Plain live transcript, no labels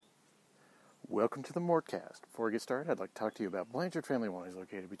Welcome to the Mortcast. Before we get started, I'd like to talk to you about Blanchard Family Wines,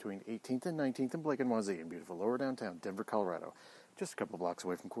 located between 18th and 19th in Blake and Wazee in beautiful lower downtown Denver, Colorado. Just a couple blocks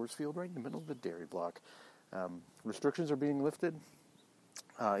away from Coors Field, right in the middle of the dairy block. Restrictions are being lifted.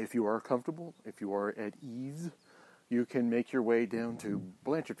 If you are comfortable, if you are at ease, you can make your way down to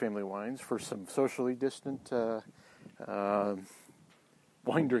Blanchard Family Wines for some socially distant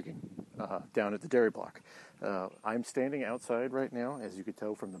wine drinking down at the dairy block. I'm standing outside right now, as you could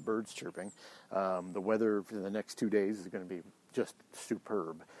tell from the birds chirping. The weather for the next 2 days is going to be just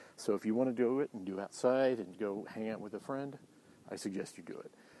superb. So if you want to do it and do outside and go hang out with a friend, I suggest you do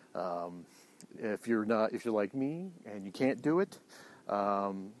it. If you're like me and you can't do it,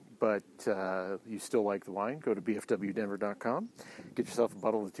 but you still like the wine, go to bfwdenver.com. Get yourself a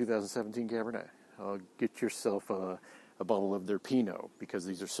bottle of the 2017 Cabernet. Get yourself a bottle of their Pinot, because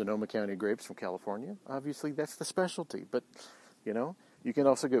these are Sonoma County grapes from California. Obviously, that's the specialty. But, you can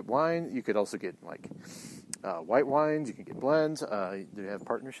also get wine. You could also get, white wines. You can get blends. They have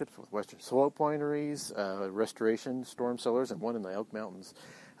partnerships with Western Slope Wineries, Restoration, Storm Cellars, and one in the Elk Mountains.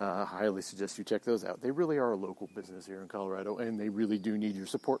 I highly suggest you check those out. They really are a local business here in Colorado, and they really do need your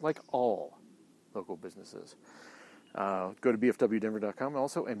support, like all local businesses. Go to bfwdenver.com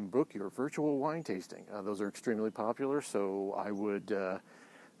also and book your virtual wine tasting. Those are extremely popular, so I would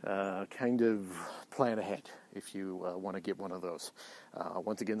kind of plan ahead if you want to get one of those.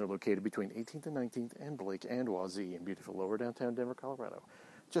 Once again, they're located between 18th and 19th and Blake and Wazee in beautiful lower downtown Denver, Colorado.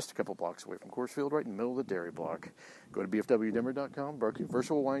 Just a couple blocks away from Coors Field, right in the middle of the dairy block. Go to bfwdenver.com, book your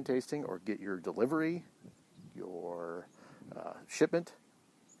virtual wine tasting, or get your delivery, your shipment,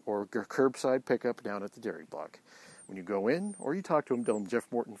 or your curbside pickup down at the dairy block. When you go in, or you talk to him, tell him Jeff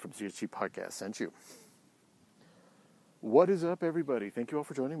Morton from CSG Podcast sent you. What is up, everybody? Thank you all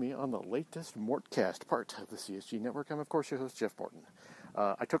for joining me on the latest Mortcast, part of the CSG Network. I'm, of course, your host, Jeff Morton.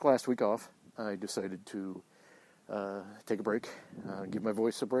 I took last week off. I decided to take a break, give my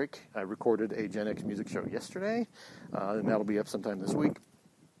voice a break. I recorded a Gen X music show yesterday, and that'll be up sometime this week.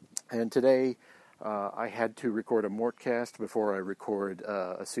 And today, I had to record a Mortcast before I record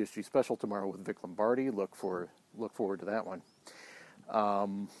a CSG special tomorrow with Vic Lombardi. Look forward to that one.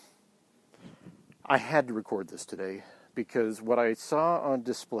 I had to record this today because what I saw on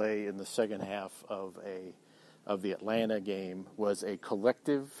display in the second half of the Atlanta game was a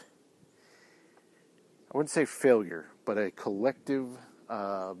collective, I wouldn't say failure, but a collective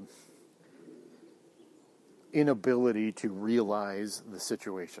inability to realize the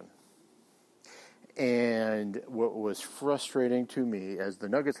situation. And what was frustrating to me as the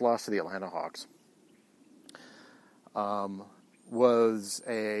Nuggets lost to the Atlanta Hawks was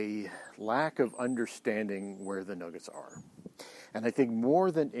a lack of understanding where the Nuggets are. And I think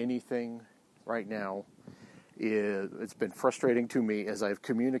more than anything right now, it's been frustrating to me, as I've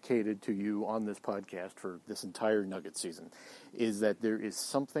communicated to you on this podcast for this entire Nugget season, is that there is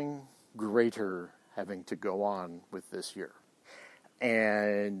something greater having to go on with this year.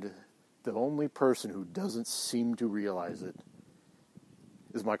 And the only person who doesn't seem to realize it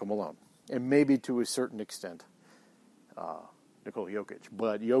is Michael Malone. And maybe to a certain extent, Nikola Jokic.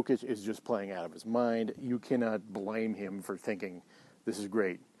 But Jokic is just playing out of his mind. You cannot blame him for thinking this is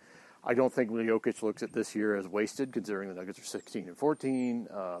great. I don't think Jokic looks at this year as wasted, considering the Nuggets are 16 and 14.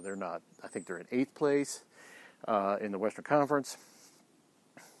 They're not. I think they're in 8th place in the Western Conference.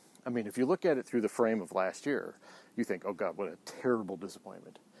 I mean, if you look at it through the frame of last year, you think, oh God, what a terrible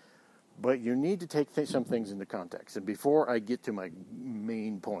disappointment. But you need to take some things into context. And before I get to my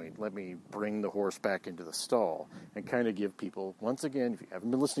main point, let me bring the horse back into the stall and kind of give people, once again, if you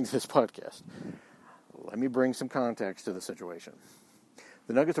haven't been listening to this podcast, let me bring some context to the situation.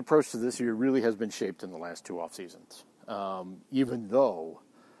 The Nuggets' approach to this year really has been shaped in the last 2 off seasons. Even though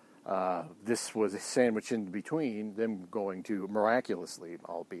this was a sandwich in between them going to, miraculously,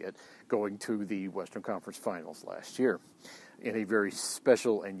 albeit, going to the Western Conference Finals last year, in a very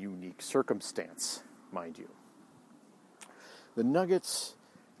special and unique circumstance, mind you. The Nuggets,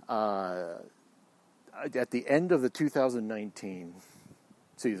 at the end of the 2019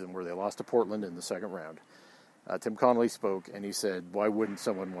 season, where they lost to Portland in the second round, Tim Connolly spoke, and he said, why wouldn't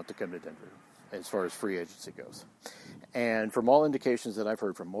someone want to come to Denver as far as free agency goes? And from all indications that I've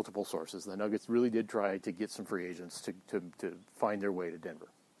heard from multiple sources, the Nuggets really did try to get some free agents to find their way to Denver.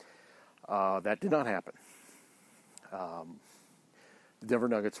 That did not happen. The Denver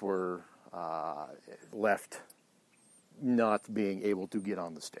Nuggets were left not being able to get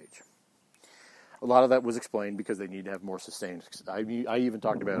on the stage. A lot of that was explained because they need to have more sustained. I even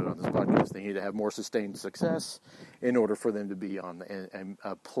talked about it on this podcast. They need to have more sustained success in order for them to be on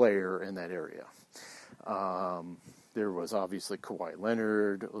a player in that area. There was obviously Kawhi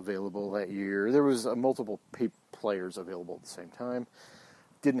Leonard available that year. There was multiple players available at the same time.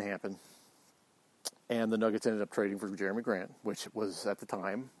 Didn't happen. And the Nuggets ended up trading for Jeremy Grant, which was at the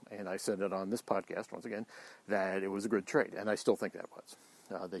time, and I said it on this podcast once again, that it was a good trade, and I still think that was.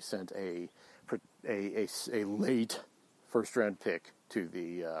 They sent a late first-round pick to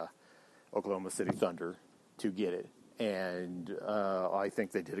the Oklahoma City Thunder to get it, and I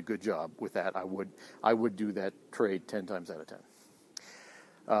think they did a good job with that. I would do that trade 10 times out of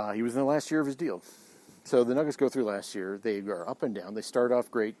 10. He was in the last year of his deal. So the Nuggets go through last year. They are up and down. They start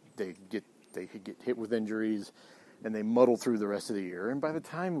off great. They get hit with injuries, and they muddle through the rest of the year. And by the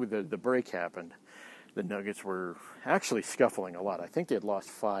time the break happened, the Nuggets were actually scuffling a lot. I think they had lost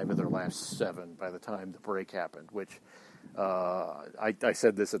 5 of their last 7 by the time the break happened, which I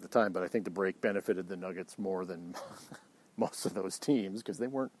said this at the time, but I think the break benefited the Nuggets more than most of those teams because they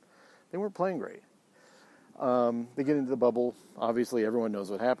weren't playing great. They get into the bubble. Obviously, everyone knows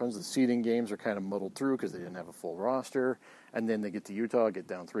what happens. The seeding games are kind of muddled through because they didn't have a full roster. And then they get to Utah, get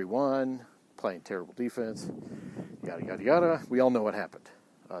down 3-1, playing terrible defense, yada, yada, yada. We all know what happened.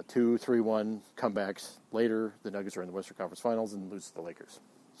 2-3-1 comebacks later, the Nuggets are in the Western Conference Finals and lose to the Lakers.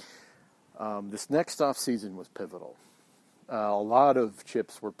 This next offseason was pivotal. A lot of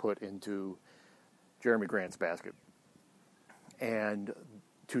chips were put into Jeremy Grant's basket. And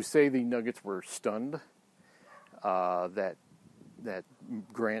to say the Nuggets were stunned that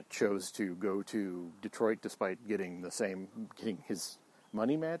Grant chose to go to Detroit despite getting his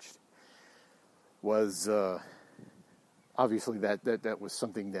money matched was obviously that was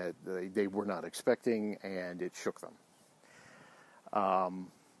something that they were not expecting, and it shook them.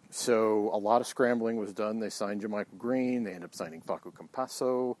 So a lot of scrambling was done. They signed Michael Green. They ended up signing Facu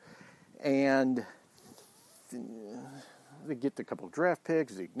Campazzo, and they get a couple of draft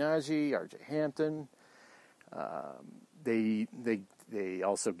picks: Zeke Naji, R.J. Hampton. They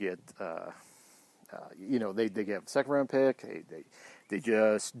also get they get a second round pick. They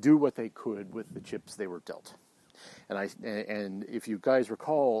just do what they could with the chips they were dealt. And if you guys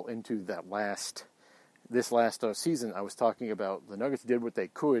recall into this last season, I was talking about the Nuggets did what they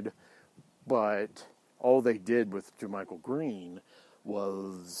could, but all they did with JaMychal Green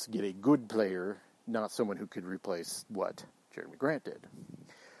was get a good player, not someone who could replace what Jeremy Grant did.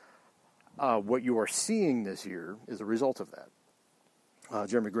 What you are seeing this year is a result of that.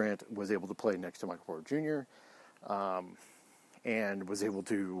 Jeremy Grant was able to play next to Michael Porter Jr. And was able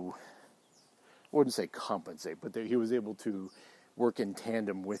to, I wouldn't say compensate, but he was able to work in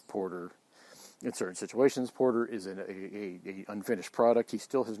tandem with Porter in certain situations. Porter is a unfinished product. He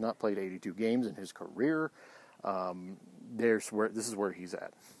still has not played 82 games in his career. This is where he's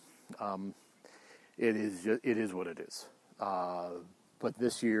at. It is what it is. But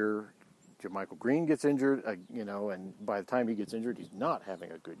this year, JaMychal Green gets injured, and by the time he gets injured, he's not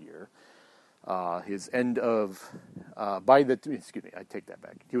having a good year. I take that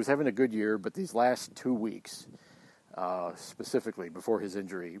back. He was having a good year, but these last 2 weeks, specifically before his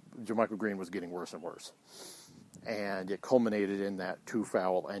injury, JaMychal Green was getting worse and worse. And it culminated in that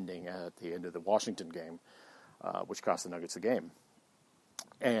 2-foul ending at the end of the Washington game, which cost the Nuggets the game.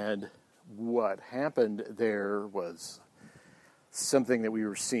 And what happened there was something that we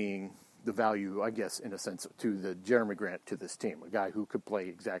were seeing the value, I guess, in a sense, to the Jeremy Grant to this team, a guy who could play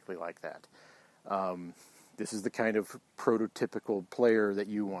exactly like that. This is the kind of prototypical player that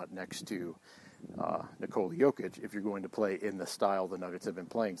you want next to Nikola Jokic if you're going to play in the style the Nuggets have been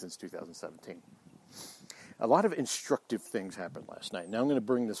playing since 2017. A lot of instructive things happened last night. Now I'm going to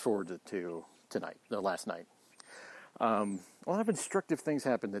bring this forward to last night. A lot of instructive things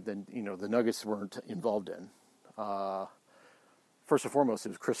happened that then, the Nuggets weren't involved in. First and foremost, it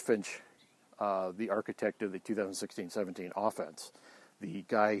was Chris Finch, the architect of the 2016-17 offense, the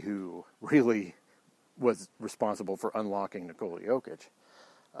guy who really was responsible for unlocking Nikola Jokic.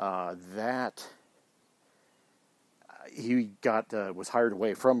 He was hired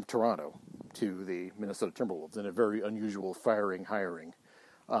away from Toronto to the Minnesota Timberwolves in a very unusual hiring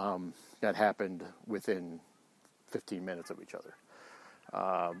that happened within 15 minutes of each other.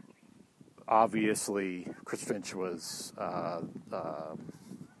 Obviously, Chris Finch was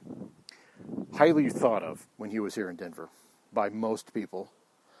highly thought of when he was here in Denver by most people.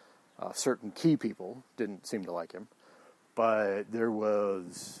 Certain key people didn't seem to like him, but there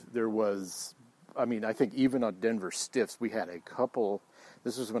was. I think even on Denver Stiffs, we had a couple.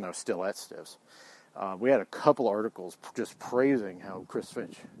 This was when I was still at Stiffs. We had a couple articles just praising how Chris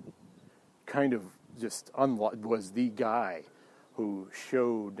Finch kind of just was the guy who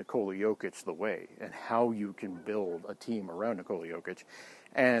showed Nikola Jokic the way and how you can build a team around Nikola Jokic.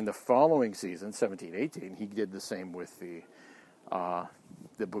 And the following season, 17-18, he did the same with the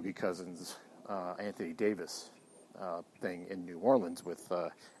Boogie Cousins, Anthony Davis thing in New Orleans with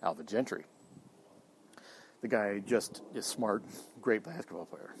Alvin Gentry. The guy just is smart, great basketball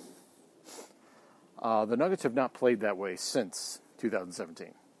player. The Nuggets have not played that way since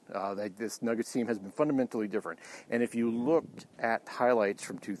 2017. This Nuggets team has been fundamentally different. And if you looked at highlights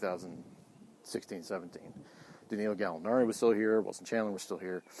from 2016-17, Danilo Gallinari was still here, Wilson Chandler was still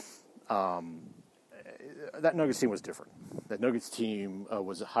here. That Nuggets team was different. That Nuggets team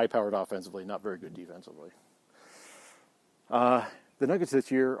was high-powered offensively, not very good defensively. The Nuggets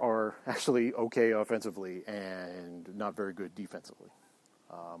this year are actually okay offensively and not very good defensively.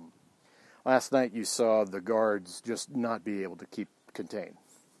 Last night you saw the guards just not be able to keep contained.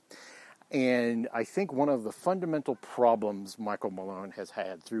 And I think one of the fundamental problems Michael Malone has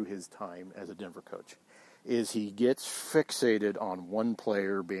had through his time as a Denver coach is he gets fixated on one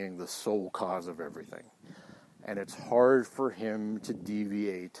player being the sole cause of everything. And it's hard for him to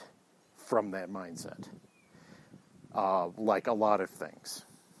deviate from that mindset, like a lot of things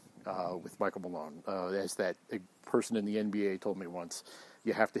with Michael Malone. As that person in the NBA told me once,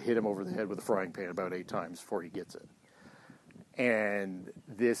 you have to hit him over the head with a frying pan about 8 times before he gets it. And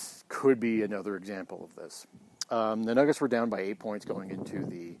this could be another example of this. The Nuggets were down by 8 points going into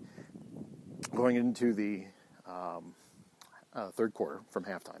the third quarter from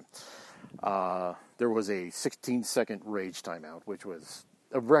halftime. There was a 16-second rage timeout, which was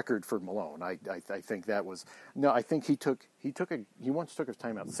a record for Malone. I think that was I think he once took a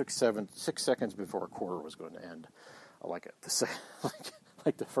timeout 6 seconds before a quarter was going to end, like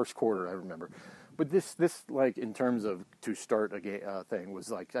the first quarter I remember. But this like in terms of to start a thing was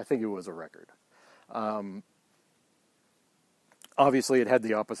like I think it was a record. Obviously, it had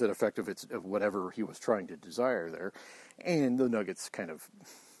the opposite effect of whatever he was trying to desire there, and the Nuggets kind of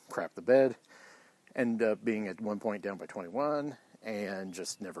crapped the bed, ended up being at one point down by 21, and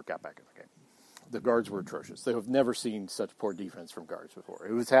just never got back in the game. The guards were atrocious. They have never seen such poor defense from guards before.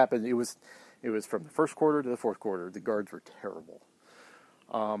 It was from the first quarter to the fourth quarter. The guards were terrible.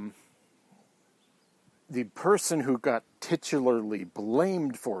 The person who got titularly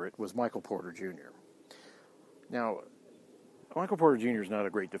blamed for it was Michael Porter Jr. Now, Michael Porter Jr. is not a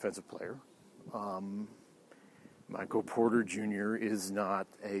great defensive player. Michael Porter Jr. is not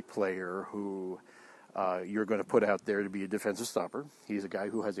a player who you're going to put out there to be a defensive stopper. He's a guy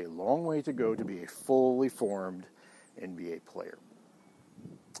who has a long way to go to be a fully formed NBA player.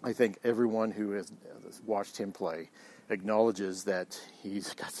 I think everyone who has watched him play acknowledges that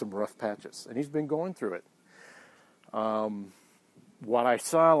he's got some rough patches, and he's been going through it. What I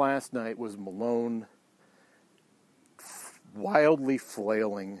saw last night was Malone wildly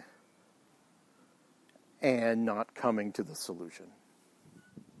flailing and not coming to the solution.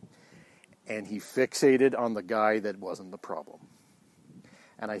 And he fixated on the guy that wasn't the problem.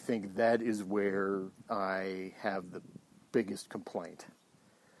 And I think that is where I have the biggest complaint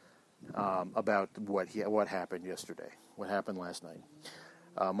about what happened yesterday, what happened last night.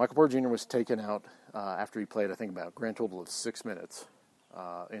 Michael Porter Jr. was taken out after he played, I think, about a grand total of 6 minutes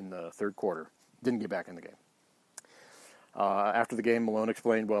in the third quarter. Didn't get back in the game. After the game, Malone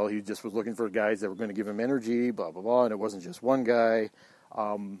explained, well, he just was looking for guys that were going to give him energy, blah, blah, blah, and it wasn't just one guy.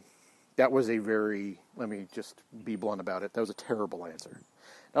 That was let me just be blunt about it, that was a terrible answer.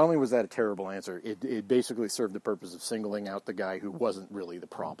 Not only was that a terrible answer, it basically served the purpose of singling out the guy who wasn't really the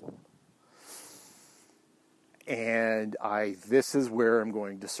problem. And this is where I'm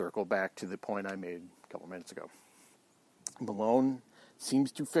going to circle back to the point I made a couple minutes ago. Malone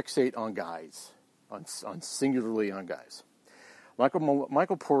seems to fixate on guys, on singularly on guys.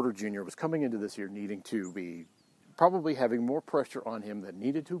 Michael Porter Jr. was coming into this year needing to be, probably having more pressure on him than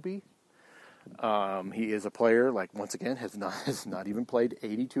needed to be. He is a player, like, once again, has not even played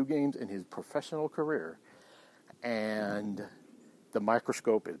 82 games in his professional career. And the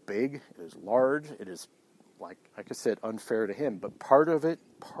microscope is big, it is large, it is, like I said, unfair to him. But part of it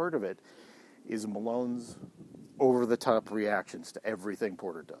is Malone's over-the-top reactions to everything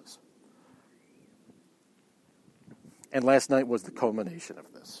Porter does. And last night was the culmination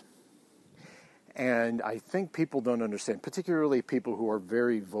of this. And I think people don't understand, particularly people who are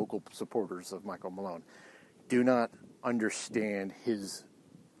very vocal supporters of Michael Malone, do not understand his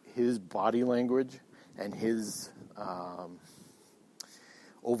body language and his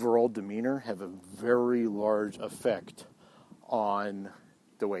overall demeanor have a very large effect on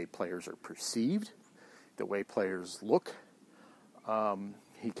the way players are perceived, the way players look.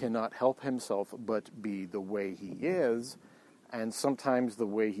 He cannot help himself but be the way he is And sometimes the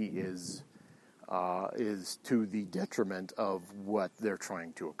way he is to the detriment of what they're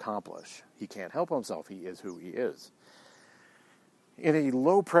trying to accomplish. He can't help himself. He is who he is. In a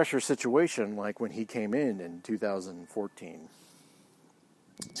low-pressure situation, like when he came in 2015,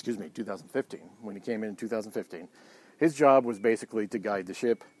 when he came in 2015, his job was basically to guide the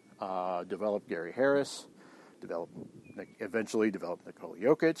ship, develop Gary Harris, eventually develop Nikola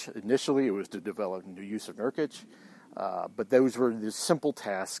Jokic. Initially, it was to develop Jusuf Nurkic, but those were the simple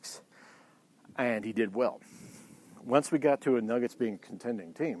tasks, and he did well. Once we got to a Nuggets being a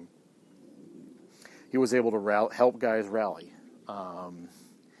contending team, he was able to help guys rally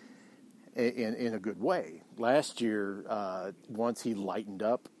in a good way. Last year, once he lightened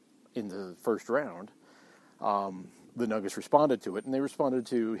up in the first round, the Nuggets responded to it, and they responded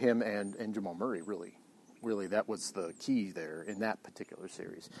to him and Jamal Murray, really. Really, that was the key there in that particular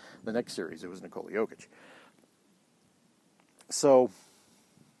series. The next series, it was Nikola Jokic. So,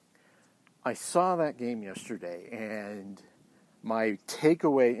 I saw that game yesterday, and my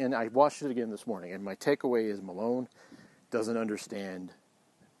takeaway, and I watched it again this morning, and my takeaway is Malone doesn't understand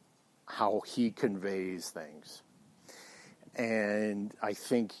how he conveys things. And I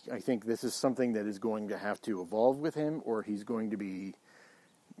think this is something that is going to have to evolve with him, or he's going to be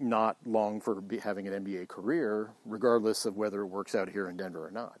not long for having an NBA career, regardless of whether it works out here in Denver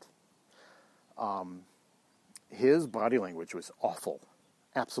or not. His body language was awful,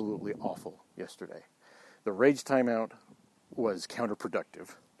 absolutely awful yesterday. The rage timeout was counterproductive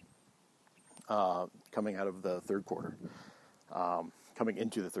coming out of the third quarter, coming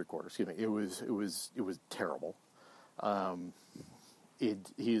into the third quarter. Excuse me. It was terrible. He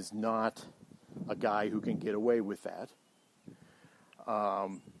is not a guy who can get away with that.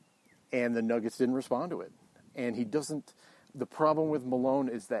 And the Nuggets didn't respond to it. And he doesn't. The problem with Malone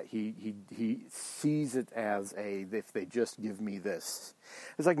is that he sees it as if they just give me this.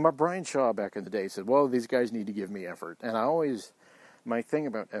 It's like Brian Shaw back in the day said, well, these guys need to give me effort. And my thing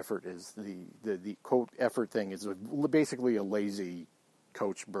about effort is the quote effort thing is basically a lazy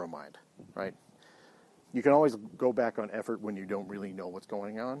coach bromide, right? You can always go back on effort when you don't really know what's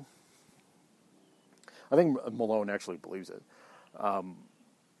going on. I think Malone actually believes it.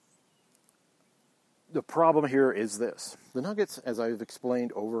 The problem here is this. The Nuggets, as I've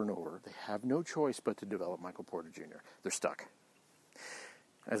explained over and over, they have no choice but to develop Michael Porter Jr. They're stuck.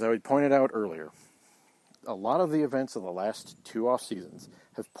 As I pointed out earlier, a lot of the events of the last two off seasons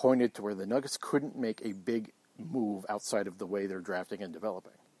have pointed to where the Nuggets couldn't make a big move outside of the way they're drafting and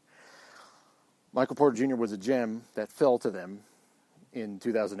developing. Michael Porter Jr. was a gem that fell to them in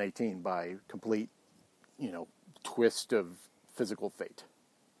 2018 by complete, twist of physical fate.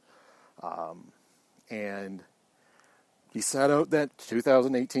 And he sat out that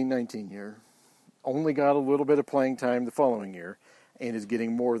 2018-19 year, only got a little bit of playing time the following year, and is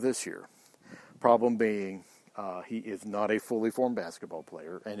getting more this year. Problem being, he is not a fully formed basketball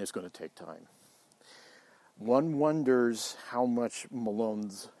player, and it's going to take time. One wonders how much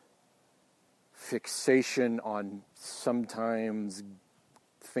Malone's fixation on sometimes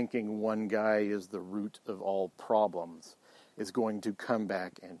thinking one guy is the root of all problems is going to come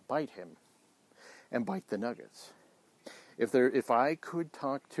back and bite him. And bite the Nuggets. If I could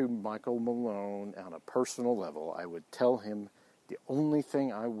talk to Michael Malone on a personal level, I would tell him the only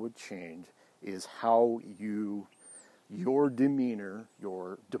thing I would change is how your demeanor,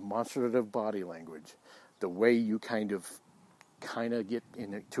 your demonstrative body language, the way you kind of get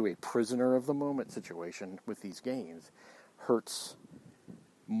into a prisoner of the moment situation with these games hurts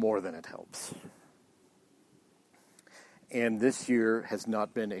more than it helps. And this year has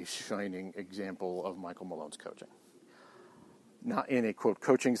not been a shining example of Michael Malone's coaching. Not in a, quote,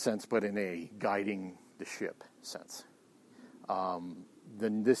 coaching sense, but in a guiding the ship sense.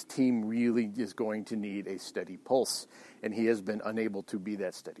 Then this team really is going to need a steady pulse, and he has been unable to be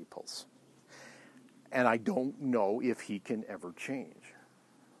that steady pulse. And I don't know if he can ever change.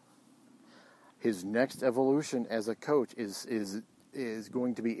 His next evolution as a coach is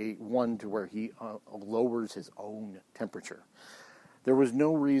going to be one to where he lowers his own temperature. There was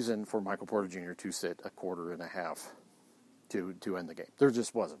no reason for Michael Porter Jr. to sit a quarter and a half to end the game. There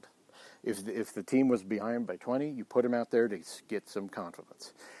just wasn't. If the team was behind by 20, you put him out there to get some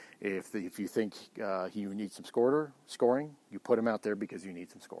confidence. If you think you need some scoring, you put him out there because you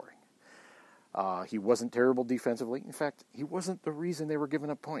need some scoring. He wasn't terrible defensively. In fact, he wasn't the reason they were giving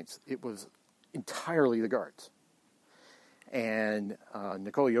up points. It was entirely the guards. And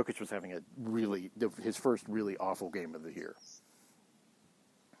Nikola Jokic was having his first really awful game of the year.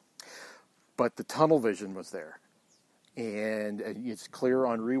 But the tunnel vision was there. And it's clear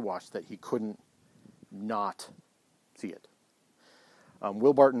on rewatch that he couldn't not see it.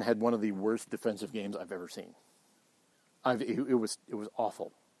 Will Barton had one of the worst defensive games I've ever seen. It was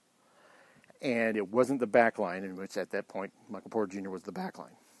awful. And it wasn't the back line, in which at that point Michael Porter Jr. was the back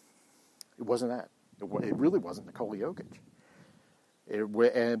line. It wasn't that. It really wasn't Nikola Jokic.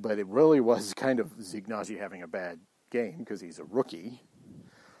 But it really was kind of Zeke Naji having a bad game because he's a rookie.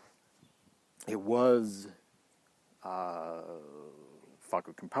 It was Facu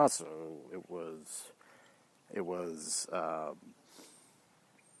Campazzo. It was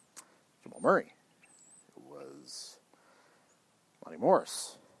Jamal Murray. It was Monty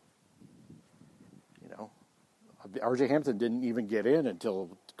Morris. R.J. Hampton didn't even get in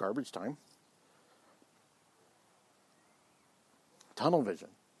until garbage time. Tunnel vision.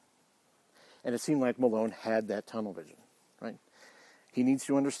 And it seemed like Malone had that tunnel vision, right? He needs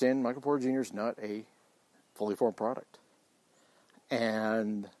to understand Michael Porter Jr. is not a fully formed product.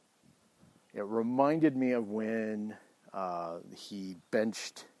 And it reminded me of when he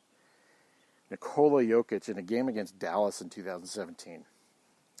benched Nikola Jokic in a game against Dallas in 2017.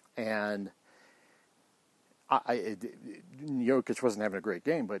 And Jokic wasn't having a great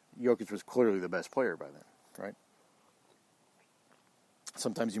game, but Jokic was clearly the best player by then, right?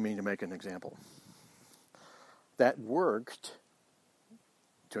 Sometimes you need to make an example. That worked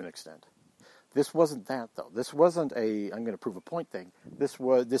to an extent. This wasn't that, though. This wasn't a I'm going to prove a point thing.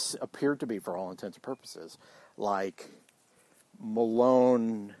 This appeared to be, for all intents and purposes, like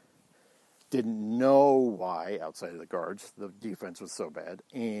Malone didn't know why, outside of the guards, the defense was so bad,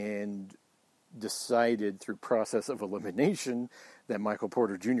 and decided through process of elimination that Michael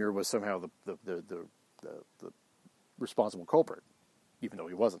Porter Jr. was somehow the responsible culprit, even though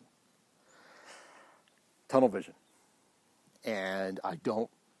he wasn't. Tunnel vision. And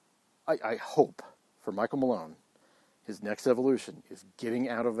I hope for Michael Malone, his next evolution is getting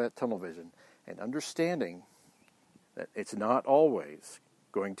out of that tunnel vision and understanding that it's not always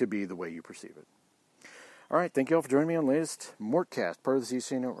going to be the way you perceive it. All right, thank you all for joining me on the latest Mortcast, part of the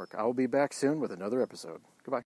CSG Network. I will be back soon with another episode. Goodbye.